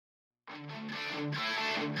What's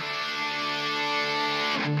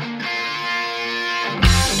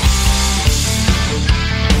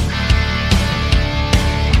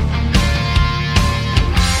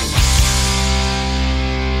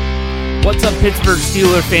up, Pittsburgh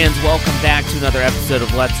Steelers fans? Welcome back to another episode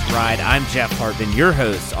of Let's Ride. I'm Jeff Hartman, your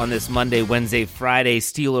host on this Monday, Wednesday, Friday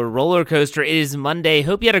Steeler roller coaster. It is Monday.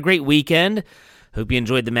 Hope you had a great weekend. Hope you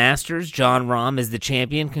enjoyed the Masters. John Rahm is the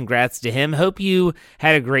champion. Congrats to him. Hope you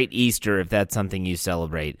had a great Easter if that's something you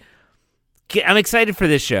celebrate. I'm excited for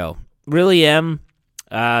this show. Really am.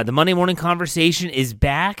 The Monday morning conversation is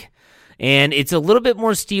back, and it's a little bit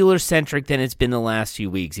more Steelers-centric than it's been the last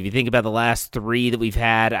few weeks. If you think about the last three that we've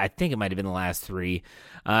had, I think it might have been the last three.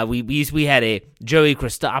 We had a Joey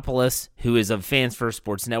Christopoulos, who is of Fans First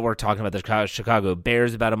Sports Network, talking about the Chicago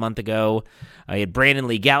Bears about a month ago. I had Brandon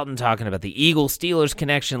Lee Gouton talking about the Eagles-Steelers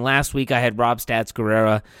connection. Last week, I had Rob Stats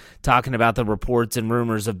Guerrera talking about the reports and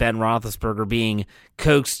rumors of Ben Roethlisberger being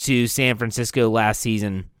coaxed to San Francisco last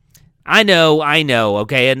season. I know,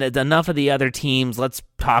 okay, and enough of the other teams. Let's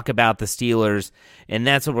talk about the Steelers, and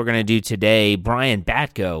that's what we're going to do today. Brian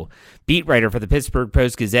Batko, beat writer for the Pittsburgh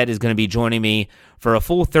Post-Gazette, is going to be joining me for a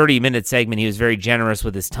full 30-minute segment. He was very generous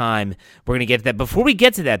with his time. We're going to get to that. Before we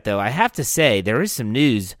get to that, though, I have to say there is some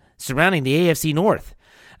news surrounding the AFC North.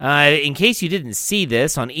 In case you didn't see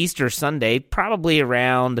this, on Easter Sunday, probably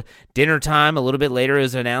around dinner time, a little bit later, it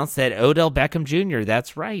was announced that Odell Beckham Jr.,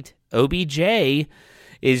 that's right, OBJ,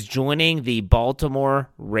 is joining the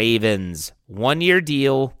Baltimore Ravens. 1-year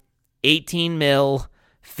deal, $18 million,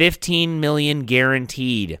 $15 million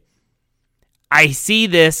guaranteed. I see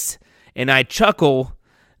this and I chuckle,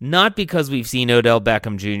 not because we've seen Odell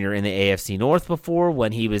Beckham Jr. in the AFC North before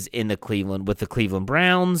when he was in the with the Cleveland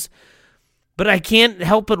Browns, but I can't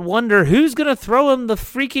help but wonder who's going to throw him the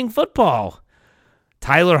freaking football.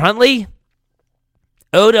 Tyler Huntley?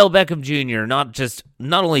 Odell Beckham Jr.,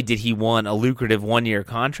 not only did he want a lucrative 1-year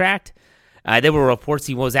contract, there were reports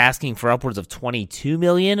he was asking for upwards of $22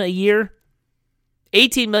 million a year.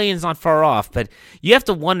 $18 million is not far off, but you have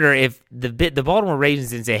to wonder if the Baltimore Ravens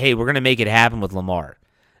didn't say, hey, we're going to make it happen with Lamar.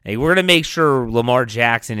 Hey, we're going to make sure Lamar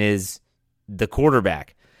Jackson is the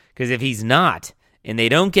quarterback. Because if he's not, and they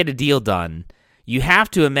don't get a deal done, you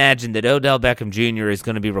have to imagine that Odell Beckham Jr. is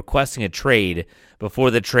going to be requesting a trade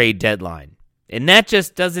before the trade deadline. And that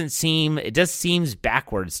just seems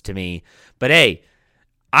backwards to me. But hey,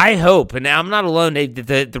 I hope, and I'm not alone,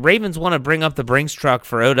 the Ravens want to bring up the Brinks truck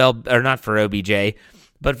for not for OBJ,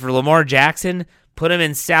 but for Lamar Jackson, put him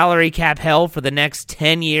in salary cap hell for the next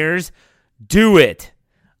 10 years. Do it.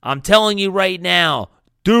 I'm telling you right now,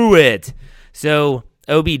 do it. So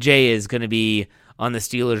OBJ is going to be on the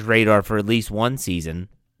Steelers' radar for at least one season,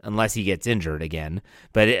 unless he gets injured again.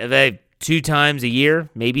 But 2 times a year,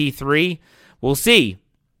 maybe 3. We'll see.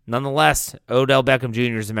 Nonetheless, Odell Beckham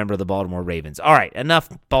Jr. is a member of the Baltimore Ravens. All right, enough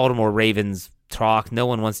Baltimore Ravens talk. No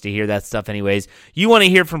one wants to hear that stuff anyways. You want to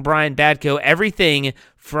hear from Brian Batko everything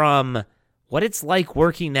from what it's like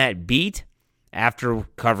working that beat after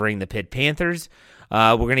covering the Pitt Panthers.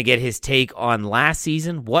 We're going to get his take on last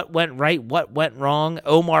season, what went right, what went wrong,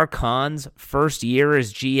 Omar Khan's first year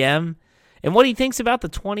as GM, and what he thinks about the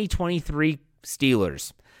 2023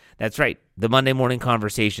 Steelers. That's right. The Monday morning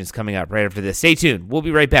conversation is coming up right after this. Stay tuned. We'll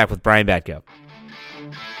be right back with Brian Batko.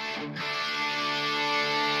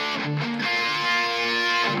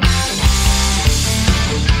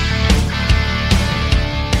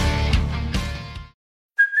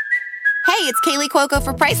 Hey, it's Kaylee Cuoco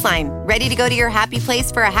for Priceline. Ready to go to your happy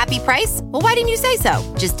place for a happy price? Well, why didn't you say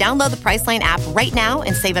so? Just download the Priceline app right now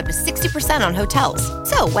and save up to 60% on hotels.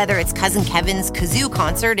 So whether it's Cousin Kevin's Kazoo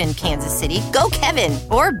Concert in Kansas City, go Kevin,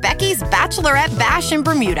 or Becky's Bachelorette Bash in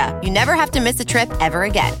Bermuda, you never have to miss a trip ever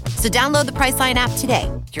again. So download the Priceline app today.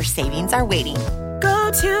 Your savings are waiting. Go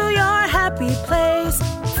to your happy place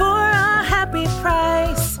for a happy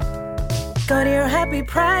price. Go to your happy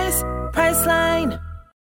price, Priceline.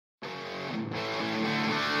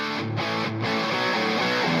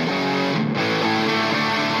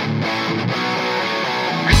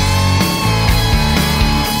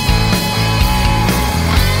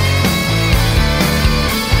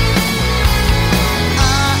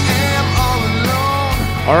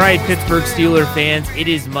 All right, Pittsburgh Steelers fans, it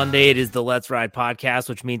is Monday. It is the Let's Ride podcast,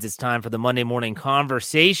 which means it's time for the Monday morning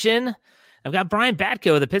conversation. I've got Brian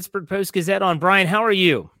Batko of the Pittsburgh Post-Gazette on. Brian, how are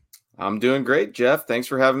you? I'm doing great, Jeff. Thanks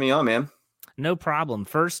for having me on, man. No problem.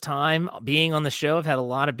 First time being on the show. I've had a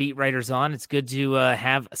lot of beat writers on. It's good to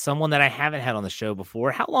have someone that I haven't had on the show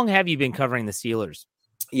before. How long have you been covering the Steelers?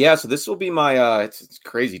 Yeah, so this will be my it's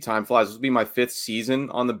crazy. Time flies. This will be my 5th season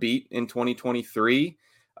on the beat in 2023.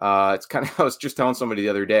 It's kind of, I was just telling somebody the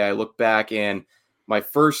other day, I look back and my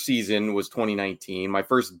first season was 2019. My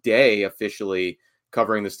first day officially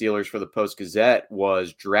covering the Steelers for the Post-Gazette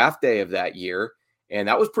was draft day of that year. And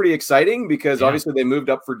that was pretty exciting because obviously they moved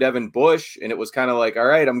up for Devin Bush, and it was kind of like, all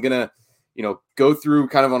right, I'm going to, go through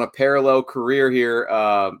kind of on a parallel career here,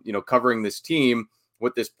 covering this team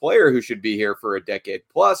with this player who should be here for a decade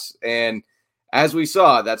plus. And as we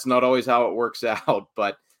saw, that's not always how it works out.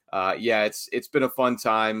 But it's been a fun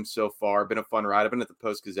time so far. Been a fun ride. I've been at the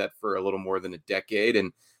Post-Gazette for a little more than a decade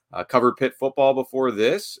and covered Pitt football before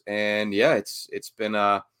this. And it's been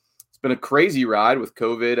a crazy ride with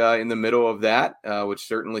COVID in the middle of that, which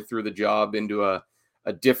certainly threw the job into a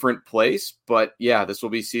different place. But this will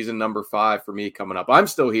be season number 5 for me coming up. I'm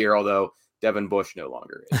still here, although Devin Bush no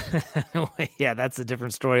longer is. Yeah, that's a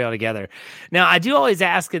different story altogether. Now, I do always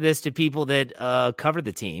ask this to people that cover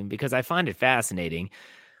the team because I find it fascinating.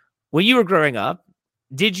 When you were growing up,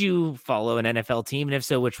 did you follow an NFL team? And if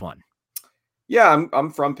so, which one? Yeah,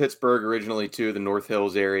 I'm from Pittsburgh originally too, the North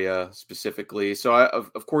Hills area specifically. So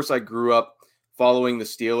of course I grew up following the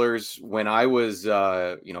Steelers when I was,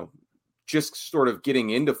 just sort of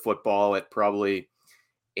getting into football at probably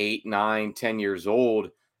 8, 9, 10 years old.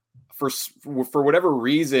 For whatever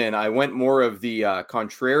reason, I went more of the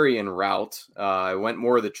contrarian route. I went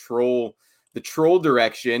more of the troll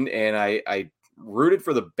direction, and I rooted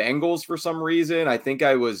for the Bengals for some reason. I think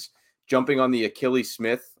I was jumping on the Achilles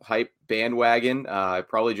Smith hype bandwagon. I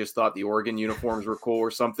probably just thought the Oregon uniforms were cool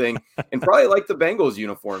or something, and probably liked the Bengals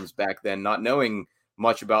uniforms back then, not knowing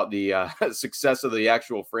much about the success of the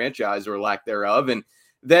actual franchise or lack thereof. And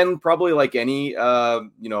then probably like any,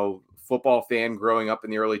 football fan growing up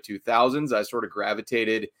in the early 2000s, I sort of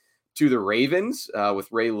gravitated to the Ravens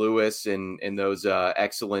with Ray Lewis and those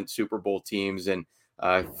excellent Super Bowl teams. And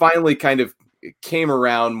finally kind of came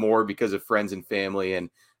around more because of friends and family and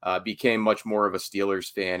became much more of a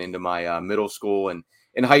Steelers fan into my middle school and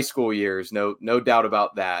in high school years. No doubt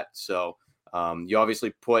about that. So you obviously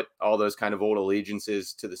put all those kind of old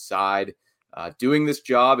allegiances to the side doing this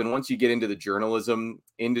job. And once you get into the journalism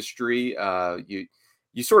industry,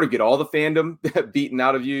 you sort of get all the fandom beaten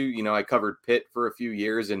out of you. I covered Pitt for a few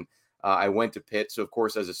years and I went to Pitt. So of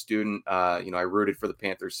course, as a student, I rooted for the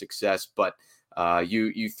Panthers' success, but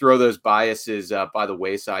you throw those biases by the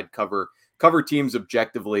wayside, cover teams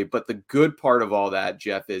objectively. But the good part of all that,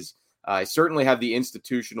 Jeff, is I certainly have the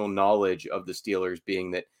institutional knowledge of the Steelers,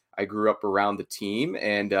 being that I grew up around the team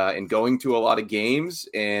and going to a lot of games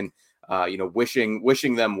and,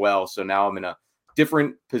 wishing them well. So now I'm in a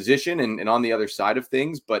different position and on the other side of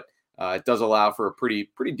things, but it does allow for a pretty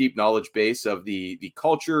deep knowledge base of the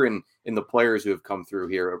culture and the players who have come through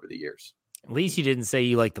here over the years. At least you didn't say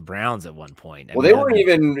you liked the Browns at one point. They weren't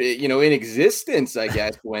even, in existence, I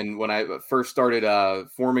guess, when I first started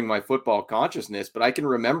forming my football consciousness. But I can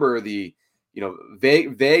remember the,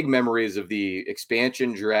 vague memories of the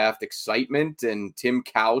expansion draft excitement and Tim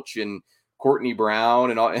Couch and Courtney Brown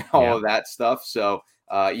and all of that stuff. So,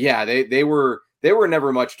 they were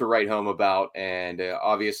never much to write home about. And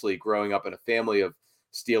obviously growing up in a family of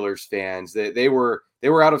Steelers fans, they were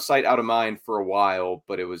out of sight, out of mind for a while,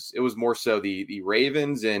 but it was more so the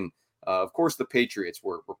Ravens and of course the Patriots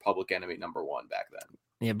were public enemy number one back then.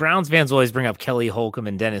 Yeah, Browns fans always bring up Kelly Holcomb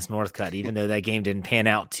and Dennis Northcutt, even though that game didn't pan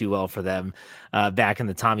out too well for them back in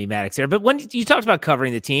the Tommy Maddox era. But when you talked about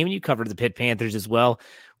covering the team, and you covered the Pitt Panthers as well,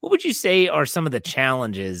 what would you say are some of the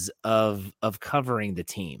challenges of covering the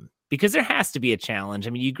team? Because there has to be a challenge.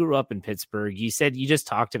 I mean, you grew up in Pittsburgh. You said you just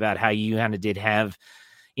talked about how you kind of did have,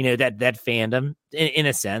 that fandom in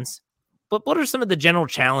a sense. But what are some of the general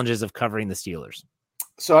challenges of covering the Steelers?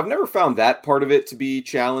 So I've never found that part of it to be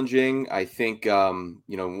challenging. I think,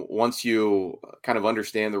 once you kind of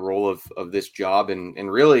understand the role of this job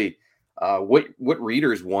and really what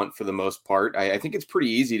readers want for the most part, I think it's pretty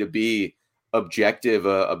easy to be objective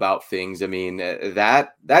about things. I mean,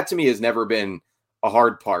 that to me has never been a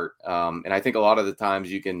hard part. And I think a lot of the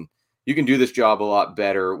times you can do this job a lot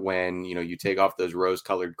better when, you take off those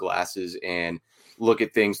rose-colored glasses and look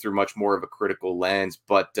at things through much more of a critical lens.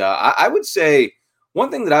 But I would say one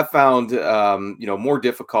thing that I've found, more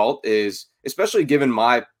difficult is, especially given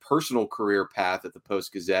my personal career path at the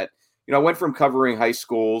Post-Gazette, I went from covering high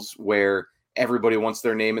schools where everybody wants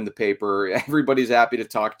their name in the paper. Everybody's happy to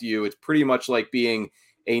talk to you. It's pretty much like being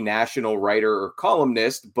a national writer or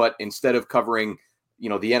columnist, but instead of covering, the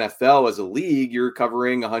NFL as a league, you're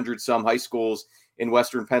covering 100 some high schools in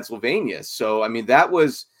Western Pennsylvania. So, I mean, that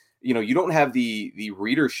was, you don't have the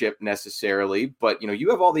readership necessarily, but, you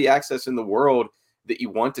have all the access in the world that you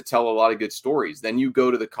want to tell a lot of good stories. Then you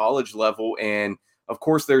go to the college level and of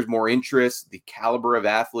course, there's more interest. The caliber of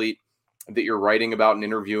athlete that you're writing about and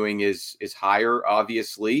interviewing is higher,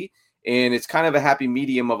 obviously. And it's kind of a happy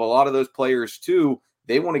medium of a lot of those players too.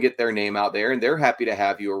 They want to get their name out there and they're happy to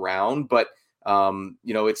have you around. But,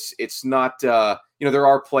 it's not, there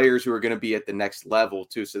are players who are going to be at the next level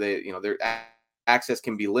too. So their access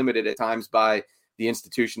can be limited at times by the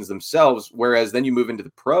institutions themselves. Whereas then you move into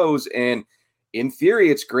the pros and in theory,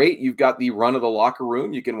 it's great. You've got the run of the locker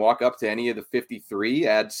room. You can walk up to any of the 53,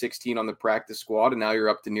 add 16 on the practice squad, and now you're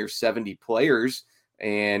up to near 70 players.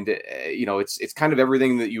 And, it's kind of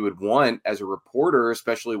everything that you would want as a reporter,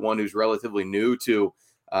 especially one who's relatively new to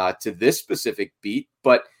this specific beat.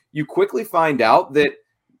 But you quickly find out that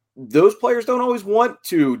those players don't always want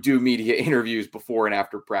to do media interviews before and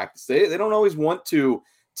after practice. They don't always want to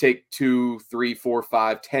take 2, 3, 4,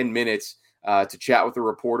 5, 10 minutes to chat with a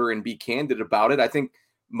reporter and be candid about it. I think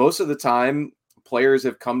most of the time players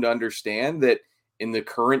have come to understand that in the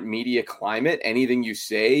current media climate, anything you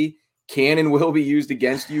say can and will be used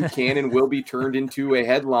against you, can and will be turned into a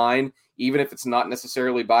headline, even if it's not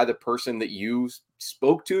necessarily by the person that you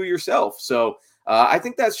spoke to yourself. So I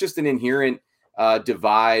think that's just an inherent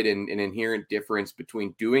divide and an inherent difference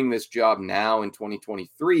between doing this job now in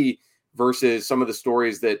 2023 versus some of the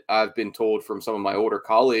stories that I've been told from some of my older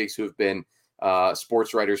colleagues who have been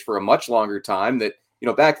sports writers for a much longer time that,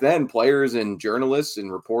 back then players and journalists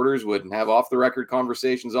and reporters would have off the record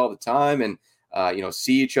conversations all the time and,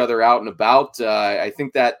 see each other out and about. I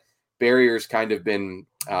think that barrier's kind of been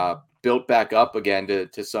built back up again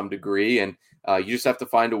to some degree. And you just have to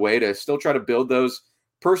find a way to still try to build those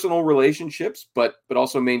personal relationships, but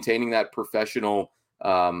also maintaining that professional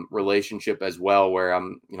relationship as well, where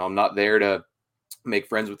I'm not there to make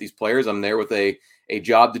friends with these players. I'm there with a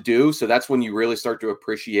job to do. So that's when you really start to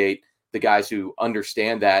appreciate the guys who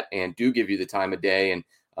understand that and do give you the time of day and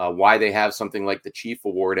why they have something like the Chief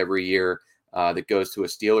Award every year that goes to a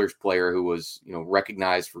Steelers player who was,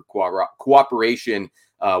 recognized for cooperation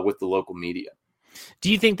with the local media.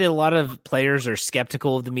 Do you think that a lot of players are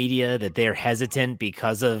skeptical of the media, that they're hesitant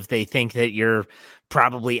because they think that you're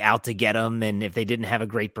probably out to get them, and if they didn't have a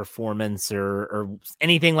great performance or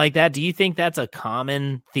anything like that? Do you think that's a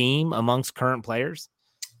common theme amongst current players?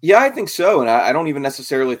 Yeah, I think so. And I don't even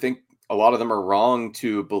necessarily think a lot of them are wrong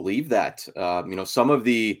to believe that. Some of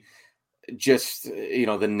the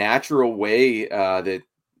the natural way that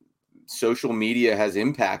social media has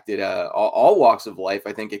impacted all walks of life,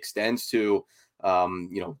 I think extends to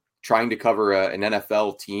trying to cover an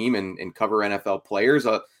NFL team and cover NFL players.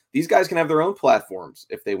 These guys can have their own platforms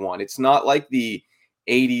if they want. It's not like the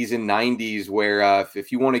 80s and 90s where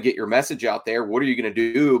if you want to get your message out there, what are you going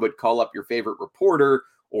to do but call up your favorite reporter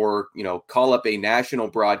or, call up a national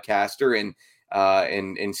broadcaster and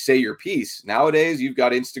say your piece. Nowadays, you've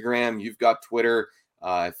got Instagram, you've got Twitter.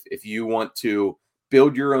 If you want to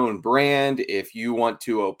build your own brand, if you want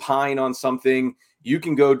to opine on something, you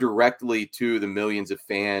can go directly to the millions of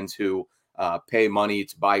fans who pay money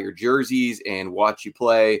to buy your jerseys and watch you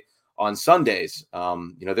play on Sundays.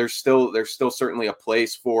 There's still certainly a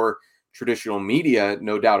place for traditional media,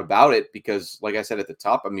 no doubt about it, because like I said at the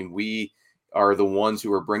top, we are the ones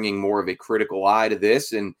who are bringing more of a critical eye to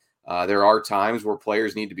this. And there are times where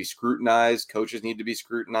players need to be scrutinized, coaches need to be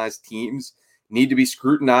scrutinized, teams need to be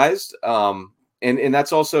scrutinized. And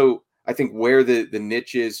that's also, I think, where the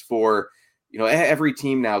niche is for, every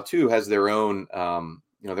team now too has their own,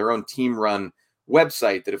 their own team run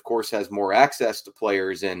website that of course has more access to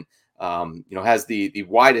players and, has the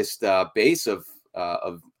widest base of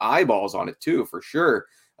eyeballs on it too, for sure.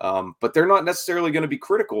 But they're not necessarily going to be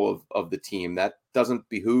critical of the team. That doesn't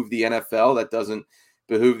behoove the NFL. That doesn't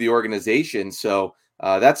behoove the organization. So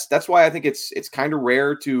that's why I think it's kind of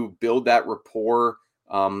rare to build that rapport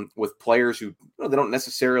with players who they don't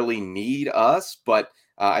necessarily need us, but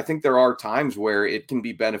I think there are times where it can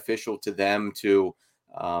be beneficial to them to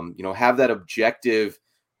have that objective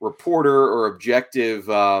reporter or objective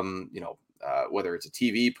whether it's a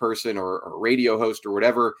TV person or a radio host or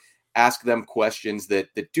whatever, ask them questions that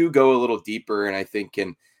do go a little deeper and I think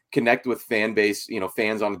can connect with fan base,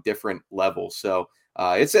 fans on a different level. So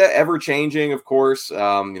it's ever changing, of course.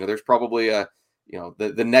 There's probably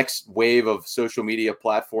the next wave of social media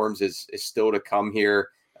platforms is still to come here.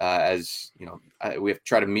 As we have to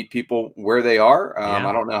try to meet people where they are.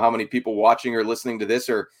 I don't know how many people watching or listening to this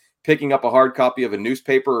are picking up a hard copy of a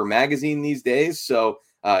newspaper or magazine these days. So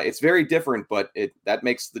it's very different, but that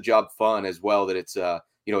makes the job fun as well, that it's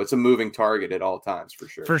it's a moving target at all times for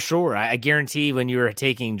sure. For sure. I guarantee when you were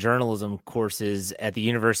taking journalism courses at the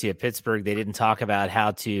University of Pittsburgh, they didn't talk about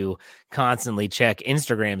how to constantly check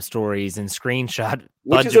Instagram stories and screenshot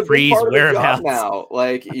Which Bud is a big Dupree's part of the job whereabouts. now.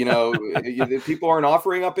 Like, people aren't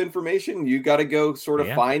offering up information. You got to go sort of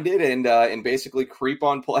find it and basically creep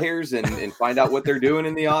on players and find out what they're doing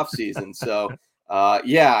in the offseason. So,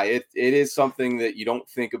 it is something that you don't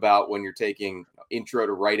think about when you're taking Intro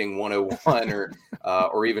to Writing 101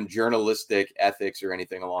 or even journalistic ethics or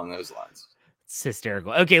anything along those lines. It's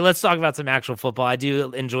hysterical. Okay, let's talk about some actual football. I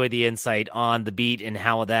do enjoy the insight on the beat and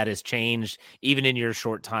how that has changed, even in your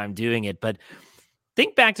short time doing it. But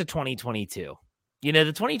think back to 2022. The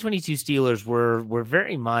 2022 Steelers were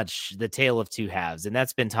very much the tale of two halves, and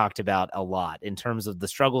that's been talked about a lot in terms of the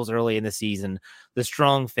struggles early in the season, the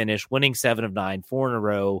strong finish, winning 7 of 9, 4 in a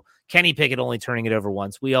row, Kenny Pickett only turning it over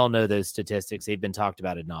once. We all know those statistics. They've been talked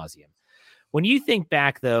about ad nauseum. When you think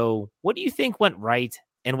back, though, what do you think went right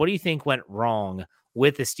and what do you think went wrong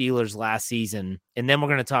with the Steelers last season? And then we're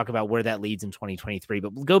going to talk about where that leads in 2023.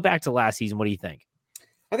 But we'll go back to last season. What do you think?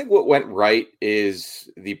 I think what went right is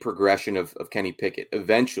the progression of Kenny Pickett.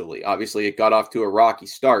 Eventually, obviously, it got off to a rocky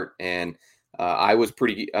start, and I was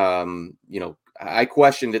pretty, I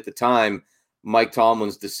questioned at the time Mike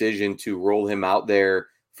Tomlin's decision to roll him out there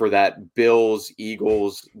for that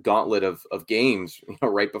Bills-Eagles gauntlet of games,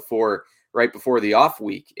 right before the off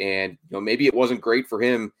week, and maybe it wasn't great for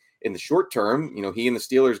him in the short term. He and the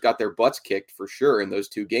Steelers got their butts kicked for sure in those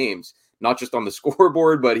two games, not just on the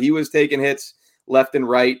scoreboard, but he was taking hits left and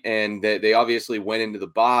right, and they obviously went into the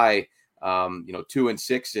bye,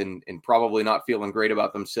 2-6 and probably not feeling great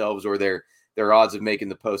about themselves or their odds of making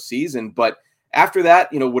the postseason. But after that,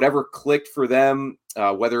 whatever clicked for them,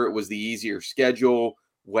 whether it was the easier schedule,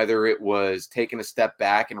 whether it was taking a step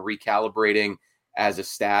back and recalibrating as a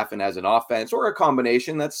staff and as an offense, or a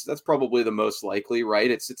combination, that's probably the most likely,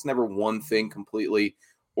 right? It's never one thing completely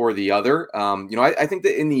or the other. I think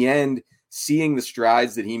that in the end, seeing the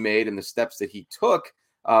strides that he made and the steps that he took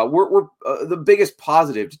were the biggest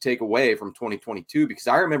positive to take away from 2022, because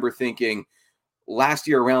I remember thinking last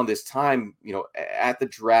year around this time, at the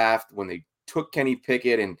draft when they took Kenny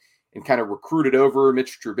Pickett and kind of recruited over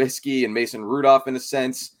Mitch Trubisky and Mason Rudolph in a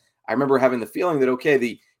sense, I remember having the feeling that, okay,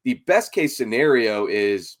 the best case scenario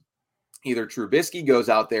is either Trubisky goes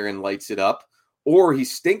out there and lights it up or he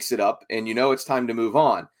stinks it up and it's time to move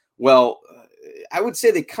on. Well, I would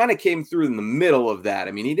say they kind of came through in the middle of that.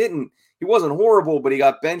 I mean, he wasn't horrible, but he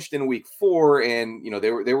got benched in week 4, and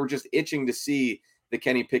they were just itching to see the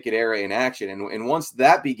Kenny Pickett era in action. And once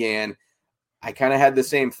that began, I kind of had the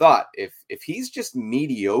same thought. If he's just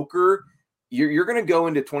mediocre, you're going to go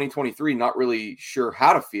into 2023 not really sure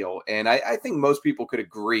how to feel. And I think most people could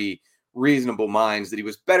agree, reasonable minds, that he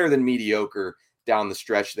was better than mediocre down the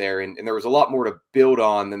stretch there. And there was a lot more to build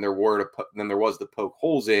on than there was to poke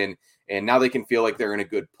holes in. And now they can feel like they're in a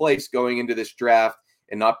good place going into this draft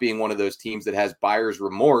and not being one of those teams that has buyer's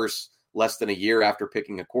remorse less than a year after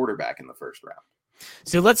picking a quarterback in the first round.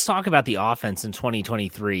 So let's talk about the offense in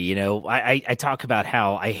 2023. I talk about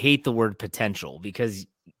how I hate the word potential because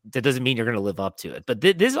that doesn't mean you're going to live up to it. But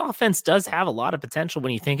this offense does have a lot of potential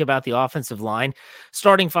when you think about the offensive line.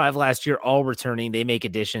 Starting 5 last year, all returning. They make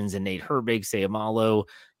additions in Nate Herbig, Sayamalo.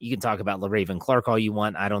 You can talk about LaRaven Clark all you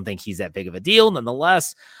want. I don't think he's that big of a deal.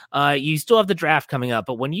 Nonetheless, you still have the draft coming up.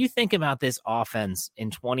 But when you think about this offense in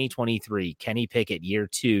 2023, Kenny Pickett, year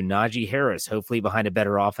 2, Najee Harris, hopefully behind a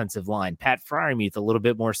better offensive line, Pat Freiermuth, a little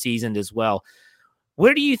bit more seasoned as well.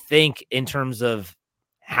 Where do you think in terms of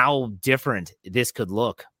how different this could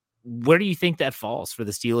look? Where do you think that falls for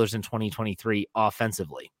the Steelers in 2023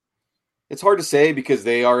 offensively? It's hard to say because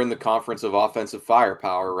they are in the conference of offensive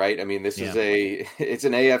firepower, right? I mean, it's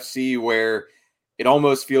an AFC where it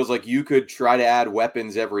almost feels like you could try to add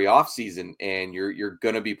weapons every offseason and you're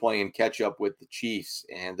going to be playing catch up with the Chiefs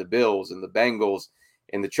and the Bills and the Bengals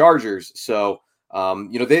and the Chargers. So,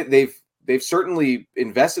 they've certainly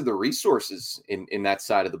invested the resources in that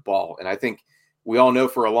side of the ball. And I think we all know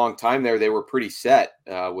for a long time there, they were pretty set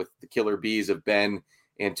with the killer bees of Ben,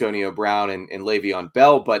 Antonio Brown, and Le'Veon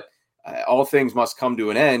Bell. But all things must come to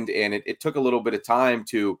an end. And it took a little bit of time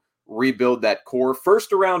to rebuild that core,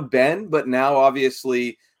 first around Ben, but now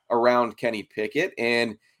obviously around Kenny Pickett.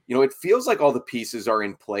 And, it feels like all the pieces are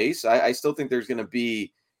in place. I still think there's going to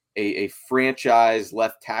be a franchise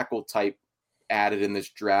left tackle type added in this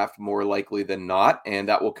draft more likely than not. And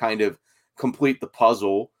that will kind of complete the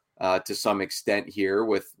puzzle to some extent here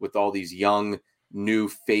with all these young new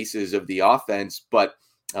faces of the offense. But,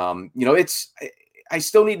 I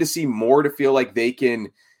still need to see more to feel like they can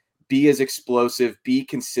be as explosive, be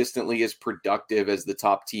consistently as productive as the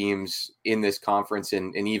top teams in this conference,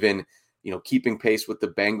 and even, keeping pace with the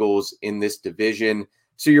Bengals in this division.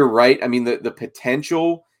 So you're right. I mean, the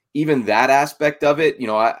potential, even that aspect of it,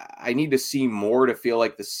 I need to see more to feel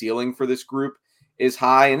like the ceiling for this group is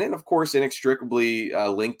high. And then, of course, inextricably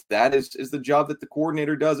linked to that is the job that the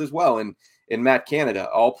coordinator does as well. And in Matt Canada,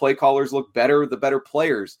 all play callers look better, the better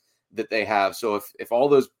players that they have. So if all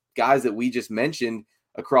those guys that we just mentioned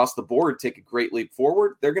across the board take a great leap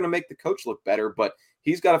forward, they're going to make the coach look better. But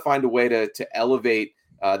he's got to find a way to elevate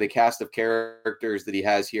the cast of characters that he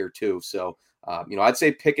has here too. So, I'd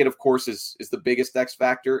say Pickett, of course, is the biggest X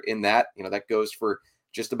factor in that. That goes for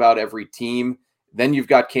just about every team. Then you've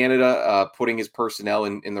got Canada putting his personnel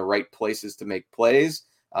in the right places to make plays.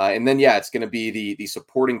 And then, it's going to be the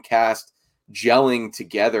supporting cast gelling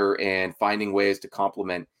together and finding ways to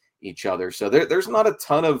complement each other. So there's not a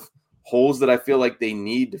ton of holes that I feel like they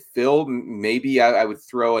need to fill. Maybe I would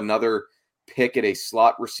throw another pick at a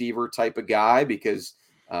slot receiver type of guy because,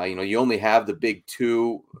 you only have the big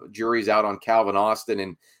two. Jury's out on Calvin Austin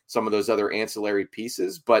and some of those other ancillary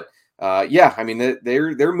pieces. But I mean,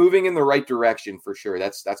 they're moving in the right direction for sure.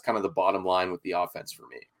 That's kind of the bottom line with the offense for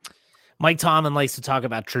me. Mike Tomlin likes to talk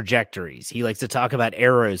about trajectories. He likes to talk about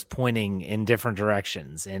arrows pointing in different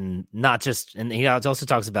directions, and not just. And he also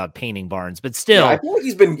talks about painting barns, but still, I feel like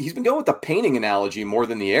he's been going with the painting analogy more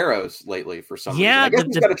than the arrows lately for some reason. I guess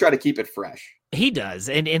he's got to try to keep it fresh. He does,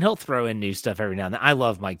 and he'll throw in new stuff every now and then. I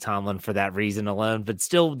love Mike Tomlin for that reason alone, but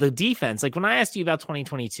still, the defense. Like when I asked you about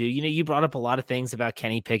 2022, you brought up a lot of things about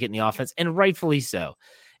Kenny Pickett in the offense, and rightfully so.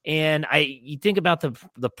 And you think about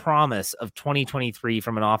the promise of 2023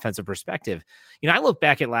 from an offensive perspective. I look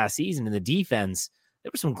back at last season in the defense, there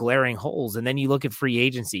were some glaring holes. And then you look at free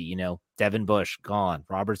agency, Devin Bush, gone.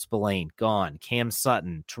 Robert Spillane, gone. Cam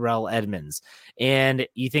Sutton, Terrell Edmonds. And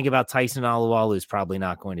you think about Tyson Alualu is probably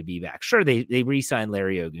not going to be back. Sure, they re-signed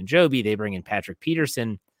Larry Ogunjobi. They bring in Patrick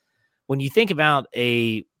Peterson. When you think about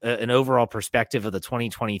an overall perspective of the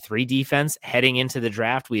 2023 defense heading into the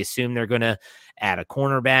draft, we assume they're going to add a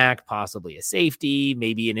cornerback, possibly a safety,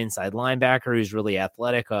 maybe an inside linebacker who's really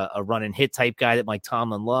athletic, a run and hit type guy that Mike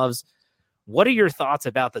Tomlin loves. What are your thoughts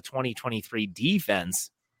about the 2023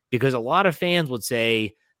 defense? Because a lot of fans would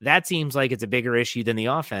say that seems like it's a bigger issue than the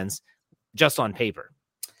offense just on paper.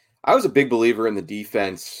 I was a big believer in the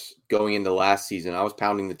defense going into last season. I was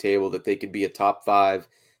pounding the table that they could be a top 5,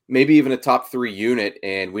 maybe even a top 3 unit.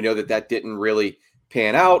 And we know that didn't really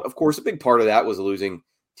pan out. Of course, a big part of that was losing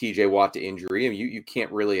TJ Watt to injury. I mean, you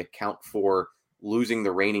can't really account for losing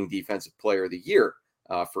the reigning defensive player of the year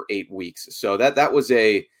for 8 weeks. So that was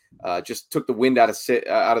just took the wind out of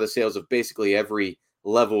the sails of basically every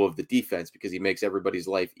level of the defense because he makes everybody's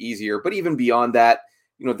life easier. But even beyond that,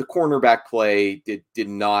 the cornerback play did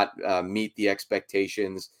not meet the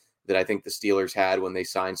expectations that I think the Steelers had when they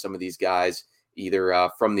signed some of these guys, either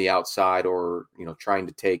from the outside or, trying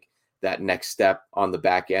to take that next step on the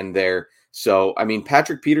back end there. So, I mean,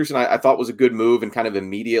 Patrick Peterson, I thought was a good move and kind of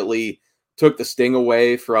immediately took the sting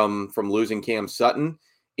away from losing Cam Sutton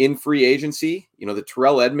in free agency. The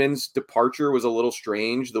Terrell Edmonds departure was a little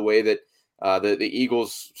strange, the way that the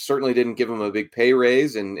Eagles certainly didn't give him a big pay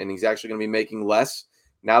raise, and he's actually going to be making less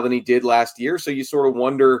now than he did last year. So you sort of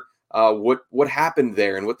wonder what happened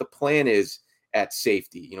there and what the plan is at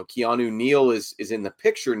safety. Keanu Neal is in the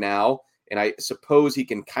picture now, and I suppose he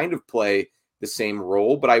can kind of play the same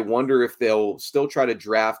role, but I wonder if they'll still try to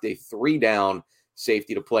draft a 3-down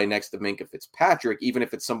safety to play next to Minkah Fitzpatrick, even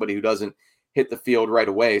if it's somebody who doesn't hit the field right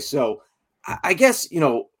away. So I guess,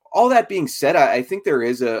 all that being said, I think there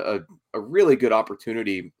is a really good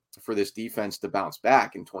opportunity for this defense to bounce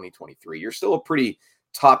back in 2023. You're still a pretty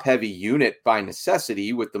top-heavy unit by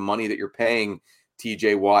necessity with the money that you're paying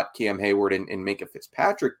TJ Watt, Cam Hayward, and Minkah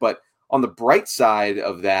Fitzpatrick. But on the bright side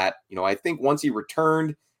of that, I think once he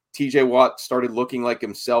returned, TJ Watt started looking like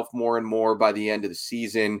himself more and more by the end of the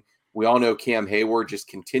season. We all know Cam Hayward just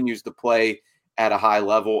continues to play at a high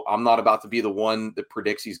level. I'm not about to be the one that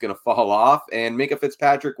predicts he's going to fall off. And Minkah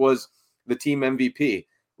Fitzpatrick was the team MVP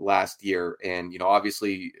last year and,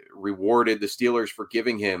 obviously rewarded the Steelers for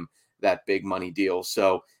giving him that big money deal.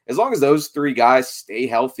 So as long as those 3 guys stay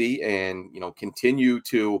healthy and, continue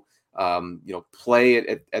to, play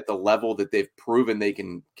at the level that they've proven they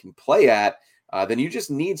can play at, then you just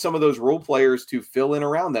need some of those role players to fill in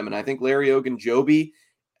around them. And I think Larry Ogunjobi,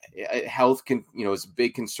 health is a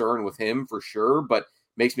big concern with him for sure, but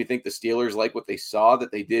makes me think the Steelers like what they saw,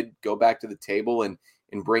 that they did go back to the table and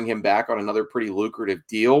bring him back on another pretty lucrative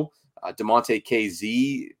deal. DeMonte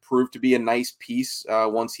KZ proved to be a nice piece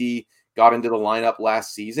once he got into the lineup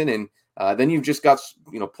last season. And Then you've just got,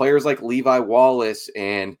 players like Levi Wallace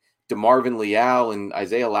and DeMarvin Leal and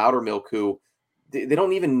Isaiah Loudermilk, who they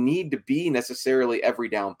don't even need to be necessarily every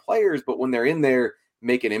down players, but when they're in there,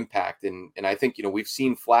 make an impact. And I think, we've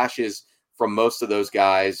seen flashes from most of those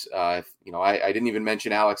guys. I didn't even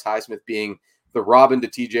mention Alex Highsmith being the Robin to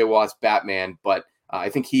TJ Watt's Batman, but I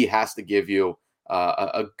think he has to give you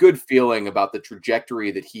a good feeling about the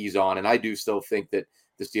trajectory that he's on. And I do still think that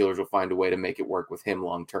the Steelers will find a way to make it work with him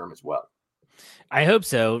long-term as well. I hope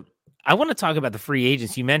so. I want to talk about the free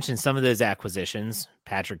agents. You mentioned some of those acquisitions,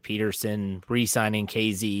 Patrick Peterson, re-signing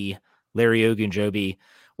KZ, Larry Ogunjobi.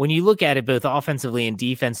 When you look at it both offensively and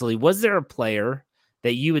defensively, was there a player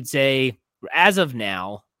that you would say, as of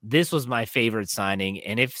now, this was my favorite signing?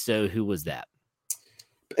 And if so, who was that?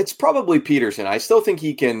 It's probably Peterson. I still think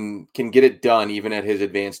he can get it done even at his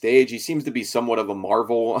advanced age. He seems to be somewhat of a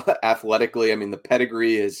marvel athletically. I mean, the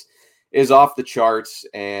pedigree is off the charts.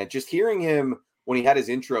 And just hearing him when he had his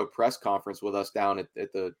intro press conference with us down at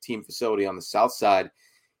the team facility on the South Side,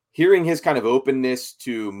 hearing his kind of openness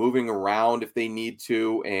to moving around if they need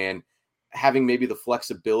to and having maybe the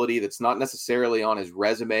flexibility that's not necessarily on his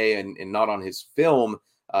resume and not on his film,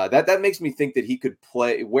 that makes me think that he could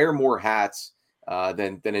wear more hats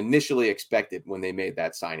than initially expected when they made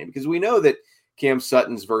that signing. Because we know that Cam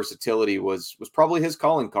Sutton's versatility was probably his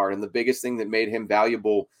calling card, and the biggest thing that made him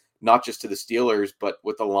valuable, not just to the Steelers, but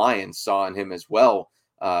what the Lions saw in him as well,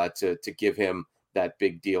 to give him that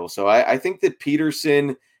big deal. So I think that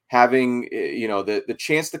Peterson having, the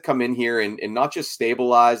chance to come in here and not just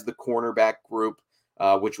stabilize the cornerback group,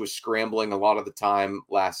 which was scrambling a lot of the time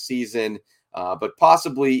last season, but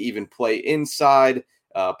possibly even play inside,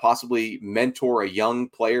 possibly mentor a young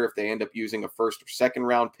player if they end up using a first or second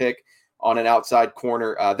round pick on an outside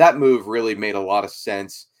corner. That move really made a lot of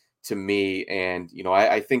sense to me. And,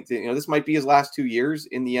 I think that, this might be his last 2 years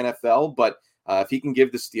in the NFL, but if he can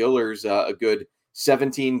give the Steelers a good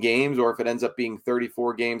 17 games, or if it ends up being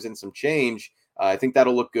 34 games and some change, I think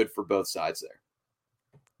that'll look good for both sides there.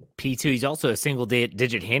 P2, he's also a single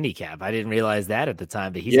digit handicap. I didn't realize that at the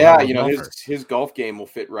time, but he's his golf game will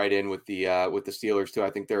fit right in with the Steelers too. I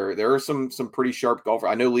think there are some pretty sharp golfers.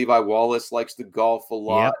 I know Levi Wallace likes to golf a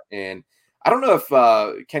lot, and I don't know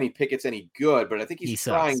if Kenny Pickett's any good, but I think he's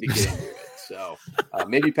trying to get into it. So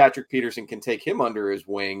maybe Patrick Peterson can take him under his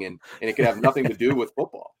wing, and it could have nothing to do with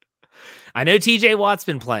football. I know TJ Watt's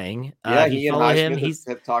been playing. Yeah, he and Highsmith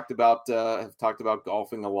have talked about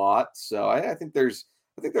golfing a lot. So I think there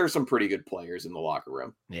are some pretty good players in the locker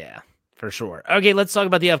room. Yeah, for sure. Okay, let's talk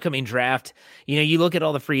about the upcoming draft. You look at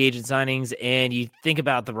all the free agent signings and you think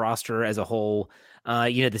about the roster as a whole. The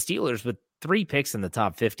Steelers with 3 picks in the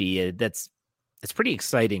top 50. It's pretty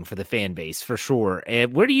exciting for the fan base, for sure.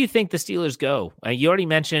 And where do you think the Steelers go? You already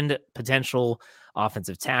mentioned potential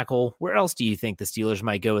offensive tackle. Where else do you think the Steelers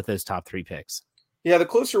might go with those top 3 picks? Yeah, the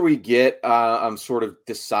closer we get, I'm sort of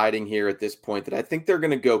deciding here at this point that I think they're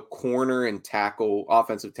going to go corner and tackle,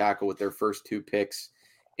 offensive tackle, with their first 2 picks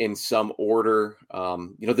in some order.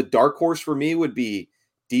 The dark horse for me would be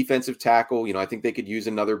defensive tackle. I think they could use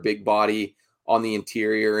another big body on the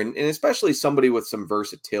interior, and especially somebody with some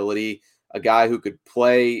versatility, a guy who could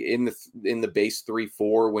play in the base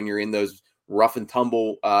 3-4 when you're in those rough and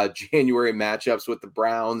tumble January matchups with the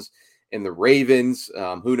Browns and the Ravens.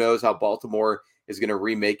 Who knows how Baltimore is going to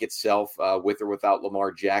remake itself with or without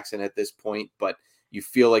Lamar Jackson at this point, but you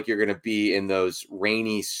feel like you're going to be in those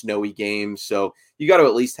rainy, snowy games. So you got to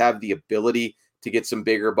at least have the ability to get some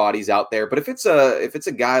bigger bodies out there. But if it's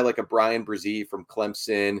a guy like a Brian Brzee from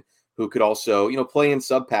Clemson, who could also, play in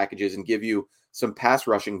sub packages and give you some pass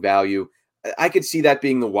rushing value, I could see that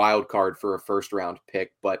being the wild card for a first round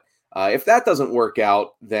pick. But if that doesn't work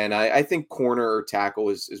out, then I think corner or tackle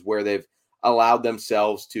is where they've allowed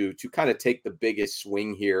themselves to kind of take the biggest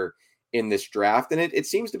swing here in this draft. And it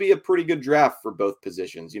seems to be a pretty good draft for both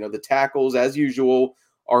positions. The tackles, as usual,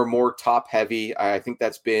 are more top heavy. I think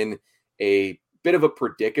that's been a bit of a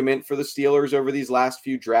predicament for the Steelers over these last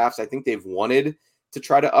few drafts. I think they've wanted to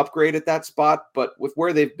try to upgrade at that spot, but with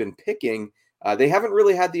where they've been picking, they haven't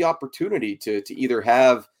really had the opportunity to either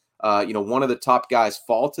have one of the top guys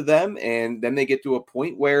fall to them, and then they get to a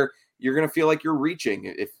point where you're going to feel like you're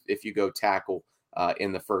reaching if you go tackle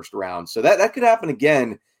in the first round. So that could happen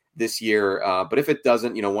again this year. But if it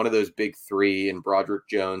doesn't, one of those big 3 in Broderick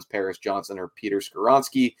Jones, Paris Johnson, or Peter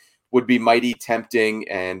Skoronski would be mighty tempting.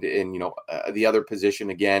 And in the other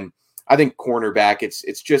position, again, I think cornerback,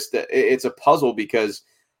 it's a puzzle, because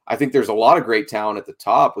I think there's a lot of great talent at the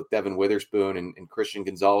top with Devin Witherspoon and Christian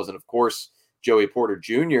Gonzalez, and of course Joey Porter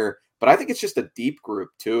Jr. But I think it's just a deep group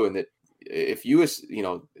too, and that if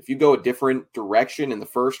you go a different direction in the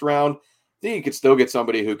first round, then you could still get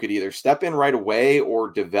somebody who could either step in right away or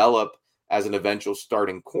develop as an eventual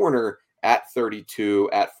starting corner at 32,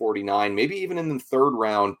 at 49, maybe even in the third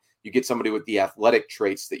round, you get somebody with the athletic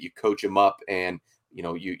traits that you coach him up, and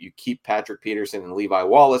you keep Patrick Peterson and Levi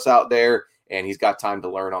Wallace out there, and he's got time to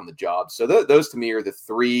learn on the job. So those to me are the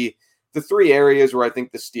three areas where I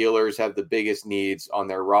think the Steelers have the biggest needs on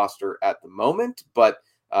their roster at the moment. But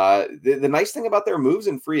the nice thing about their moves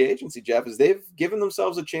in free agency, Jeff, is they've given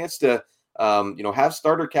themselves a chance to have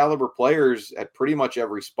starter caliber players at pretty much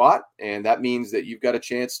every spot. And that means that you've got a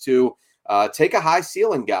chance to take a high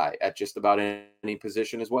ceiling guy at just about any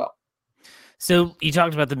position as well. So you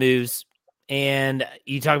talked about the moves, and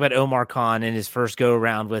you talk about Omar Khan in his first go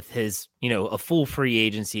around with his, a full free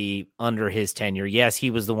agency under his tenure. Yes,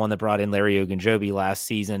 he was the one that brought in Larry Ogunjobi last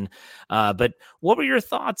season. But what were your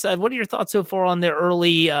thoughts? What are your thoughts so far on the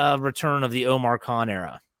early return of the Omar Khan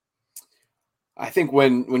era? I think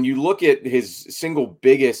when you look at his single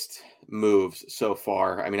biggest moves so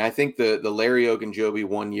far, I mean, I think the Larry Ogunjobi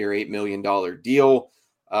 1 year, $8 million deal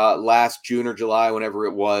last June or July, whenever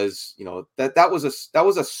it was, that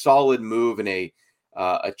was a solid move and a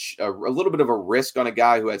little bit of a risk on a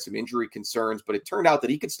guy who had some injury concerns, but it turned out that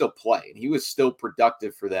he could still play and he was still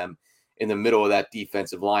productive for them in the middle of that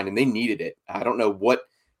defensive line, and they needed it. I don't know what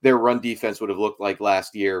their run defense would have looked like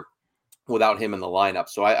last year without him in the lineup.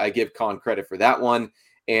 So I give Khan credit for that one.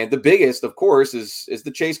 And the biggest, of course, is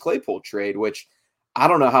the Chase Claypool trade, which I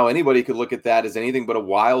don't know how anybody could look at that as anything but a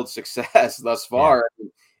wild success thus far. Yeah.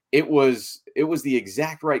 It was the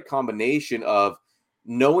exact right combination of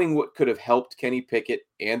knowing what could have helped Kenny Pickett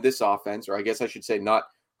and this offense, or I guess I should say not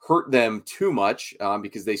hurt them too much,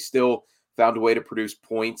 because they still found a way to produce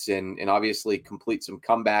points and obviously complete some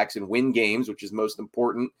comebacks and win games, which is most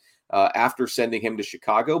important after sending him to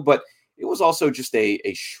Chicago. But it was also just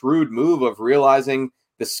a shrewd move of realizing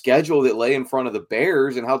the schedule that lay in front of the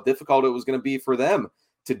Bears and how difficult it was going to be for them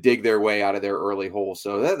to dig their way out of their early hole.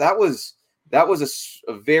 So that was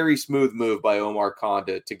a very smooth move by Omar Khan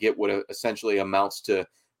to get what essentially amounts to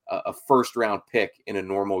a first round pick in a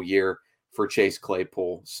normal year for Chase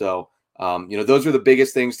Claypool. So, those are the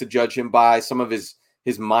biggest things to judge him by. Some of his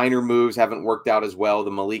minor moves haven't worked out as well.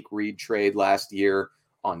 The Malik Reed trade last year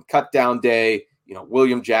on cutdown day,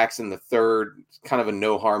 William Jackson III, kind of a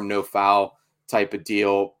no harm, no foul type of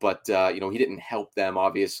deal. But, he didn't help them,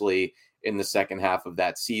 obviously, in the second half of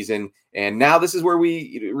that season. And now this is where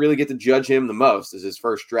we really get to judge him the most, is his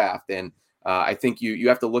first draft. And I think you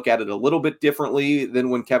have to look at it a little bit differently than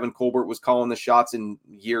when Kevin Colbert was calling the shots in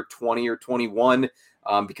year 20 or 21,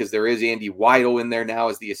 because there is Andy Weidel in there now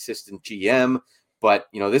as the assistant GM. But,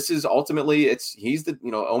 this is ultimately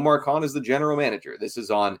Omar Khan is the general manager. This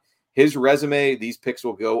is on his resume. These picks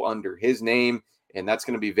will go under his name. And that's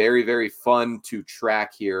going to be very, very fun to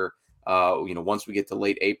track here, once we get to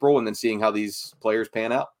late April, and then seeing how these players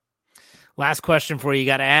pan out. Last question for you.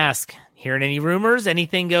 Got to ask, hearing any rumors,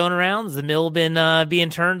 anything going around? Has the mill been being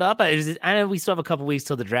turned up? I know we still have a couple weeks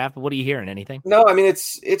till the draft, but what are you hearing? Anything? No, I mean,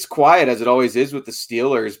 it's quiet as it always is with the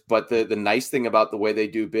Steelers, but the nice thing about the way they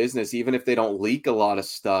do business, even if they don't leak a lot of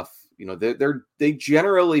stuff, they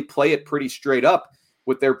generally play it pretty straight up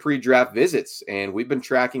with their pre-draft visits. And we've been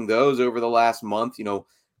tracking those over the last month.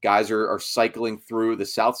 Guys are cycling through the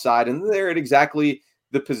South Side, and they're at exactly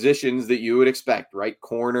the positions that you would expect, right?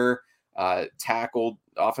 Corner, tackle,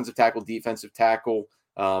 offensive tackle, defensive tackle.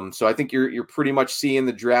 So I think you're pretty much seeing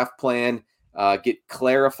the draft plan get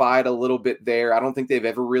clarified a little bit there. I don't think they've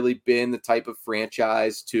ever really been the type of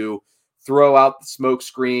franchise to throw out the smoke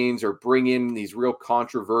screens or bring in these real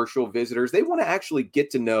controversial visitors. They want to actually get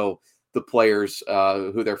to know the players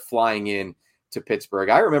who they're flying in to Pittsburgh.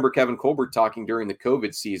 I remember Kevin Colbert talking during the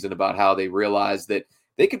COVID season about how they realized that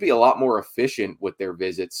they could be a lot more efficient with their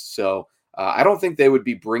visits. So I don't think they would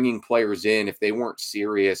be bringing players in if they weren't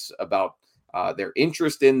serious about their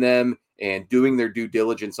interest in them and doing their due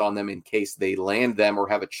diligence on them in case they land them or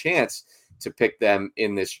have a chance to pick them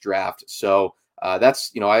in this draft. So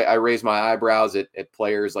that's, I raise my eyebrows at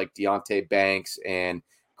players like Deonte Banks and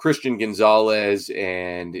Christian Gonzalez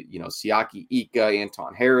and, Siaki Ika,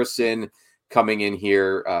 Anton Harrison coming in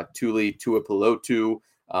here, Tuli Tuipulotu.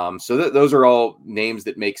 So those are all names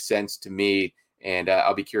that make sense to me. And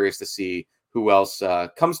I'll be curious to see who else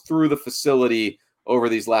comes through the facility over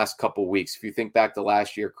these last couple weeks. If you think back to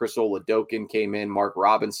last year, Chris Oladokin came in, Mark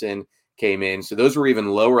Robinson came in. So those were even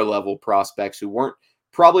lower level prospects who weren't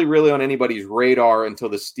probably really on anybody's radar until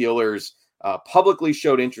the Steelers publicly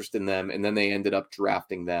showed interest in them, and then they ended up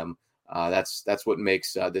drafting them. That's what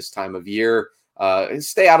makes this time of year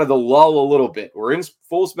stay out of the lull a little bit. We're in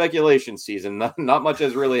full speculation season. Not much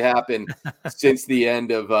has really happened since the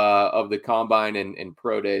end of the combine and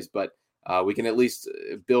pro days, but we can at least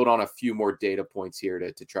build on a few more data points here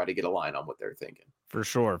to try to get a line on what they're thinking. For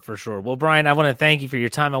sure. Well, Brian, I want to thank you for your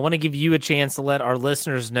time. I want to give you a chance to let our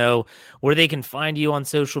listeners know where they can find you on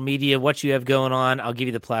social media, what you have going on. I'll give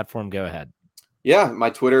you the platform. Go ahead. Yeah, my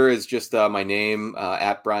Twitter is just my name,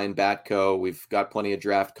 at Brian Batko. We've got plenty of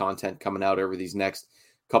draft content coming out over these next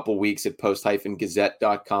couple weeks at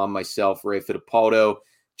post-gazette.com. Myself, Ray Fittipaldo,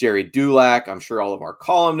 Jerry Dulac. I'm sure all of our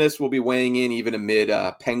columnists will be weighing in, even amid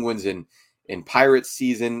Penguins and Pirates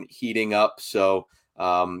season heating up. So,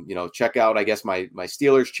 check out, I guess, my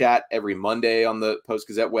Steelers chat every Monday on the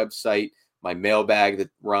Post-Gazette website, my mailbag that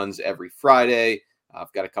runs every Friday.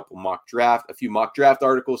 I've got a few mock draft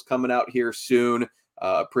articles coming out here soon.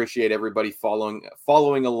 Appreciate everybody following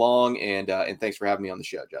along, and thanks for having me on the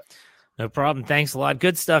show, Jeff. No problem. Thanks a lot.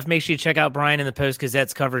 Good stuff. Make sure you check out Brian and the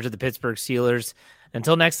Post-Gazette's coverage of the Pittsburgh Steelers.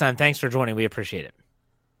 Until next time, thanks for joining. We appreciate it.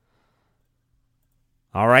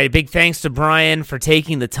 All right, big thanks to Brian for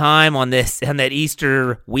taking the time on that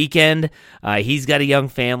Easter weekend. He's got a young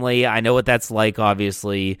family. I know what that's like,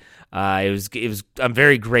 obviously. I'm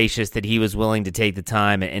very gracious that he was willing to take the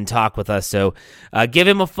time and talk with us. So give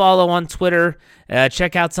him a follow on Twitter.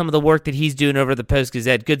 Check out some of the work that he's doing over at the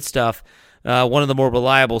Post-Gazette. Good stuff. One of the more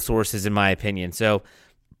reliable sources, in my opinion. So,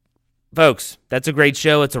 folks, that's a great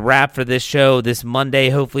show. It's a wrap for this show this Monday.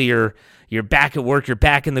 Hopefully you're back at work. You're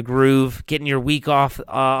back in the groove, getting your week off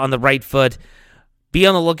on the right foot. Be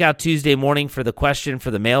on the lookout Tuesday morning for the question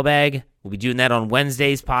for the mailbag. We'll be doing that on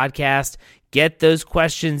Wednesday's podcast. Get those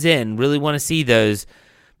questions in. Really want to see those.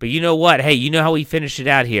 But you know what? Hey, you know how we finish it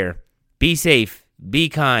out here. Be safe, be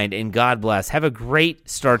kind, and God bless. Have a great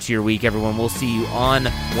start to your week, everyone. We'll see you on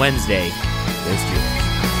Wednesday. Go Steelers.